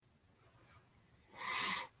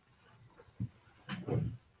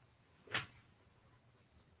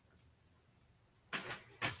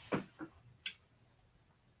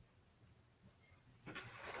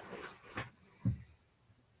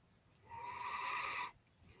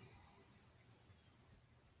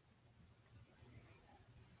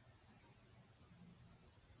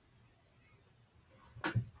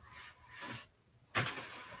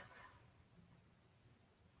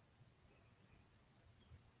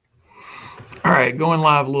All right, going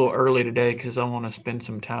live a little early today because I want to spend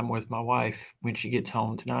some time with my wife when she gets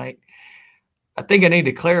home tonight. I think I need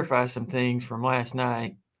to clarify some things from last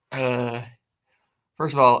night. Uh,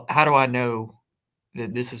 First of all, how do I know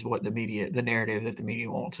that this is what the narrative that the media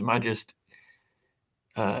wants? Am I just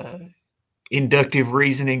uh, inductive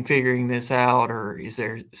reasoning figuring this out, or is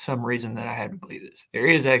there some reason that I have to believe this? There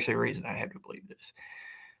is actually a reason I have to believe this.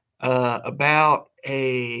 About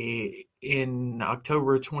a in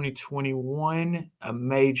October 2021, a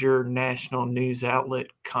major national news outlet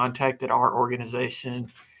contacted our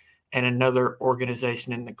organization and another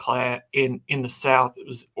organization in the in the South that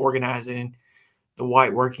was organizing the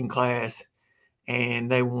white working class,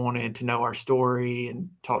 and they wanted to know our story and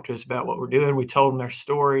talk to us about what we're doing. We told them their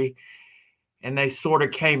story, and they sort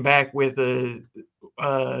of came back with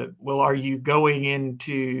well, are you going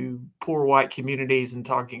into poor white communities and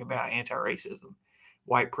talking about anti-racism,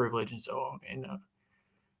 white privilege, and so on?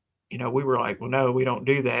 And we were like, well, no, we don't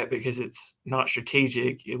do that because it's not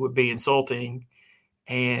strategic. It would be insulting,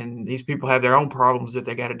 and these people have their own problems that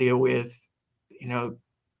they got to deal with. You know,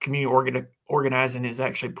 community organizing is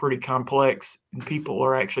actually pretty complex, and people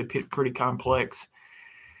are actually pretty complex,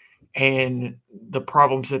 and the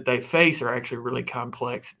problems that they face are actually really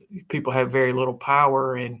complex. People have very little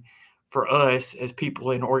power, and for us as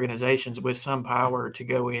people in organizations with some power to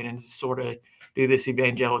go in and sort of do this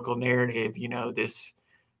evangelical narrative, this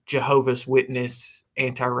Jehovah's Witness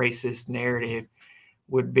anti-racist narrative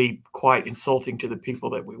would be quite insulting to the people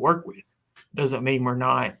that we work with. Doesn't mean we're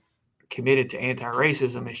not committed to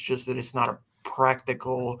anti-racism. It's just that it's not a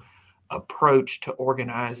practical approach to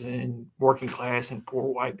organizing working class and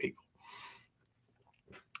poor white people.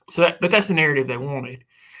 But that's the narrative they wanted.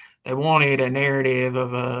 They wanted a narrative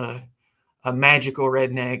of a magical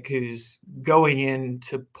redneck who's going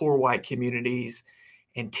into poor white communities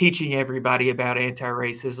and teaching everybody about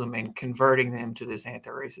anti-racism and converting them to this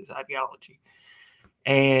anti-racist ideology.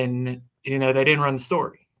 And, they didn't run the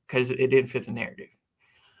story because it didn't fit the narrative.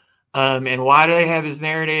 And why do they have this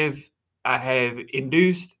narrative? I have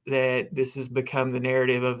induced that this has become the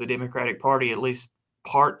narrative of the Democratic Party, at least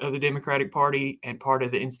part of the Democratic Party and part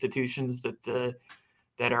of the institutions that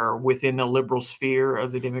are within the liberal sphere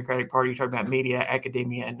of the Democratic Party. You're talking about media,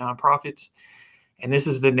 academia, and nonprofits. And this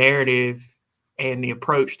is the narrative and the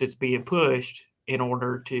approach that's being pushed in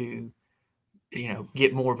order to,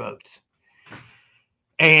 get more votes.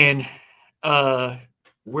 And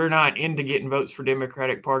we're not into getting votes for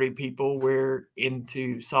Democratic Party people. We're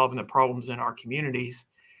into solving the problems in our communities.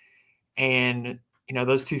 And,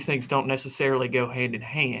 those two things don't necessarily go hand in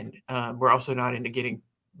hand. We're also not into getting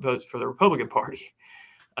votes for the Republican Party.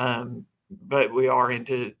 But we are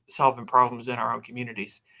into solving problems in our own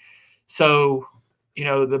communities. So,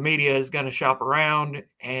 the media is going to shop around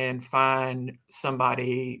and find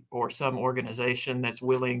somebody or some organization that's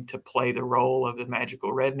willing to play the role of the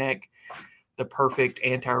magical redneck, the perfect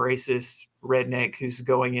anti-racist redneck who's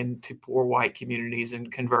going into poor white communities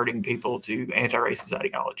and converting people to anti-racist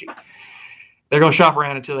ideology. They're going to shop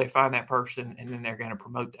around until they find that person, and then they're going to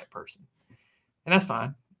promote that person. And that's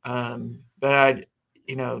fine. But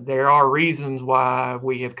there are reasons why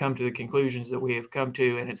we have come to the conclusions that we have come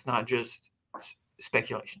to, and it's not just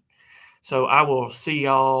speculation. So I will see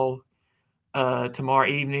y'all tomorrow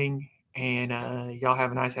evening, and y'all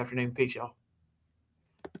have a nice afternoon. Peace, y'all.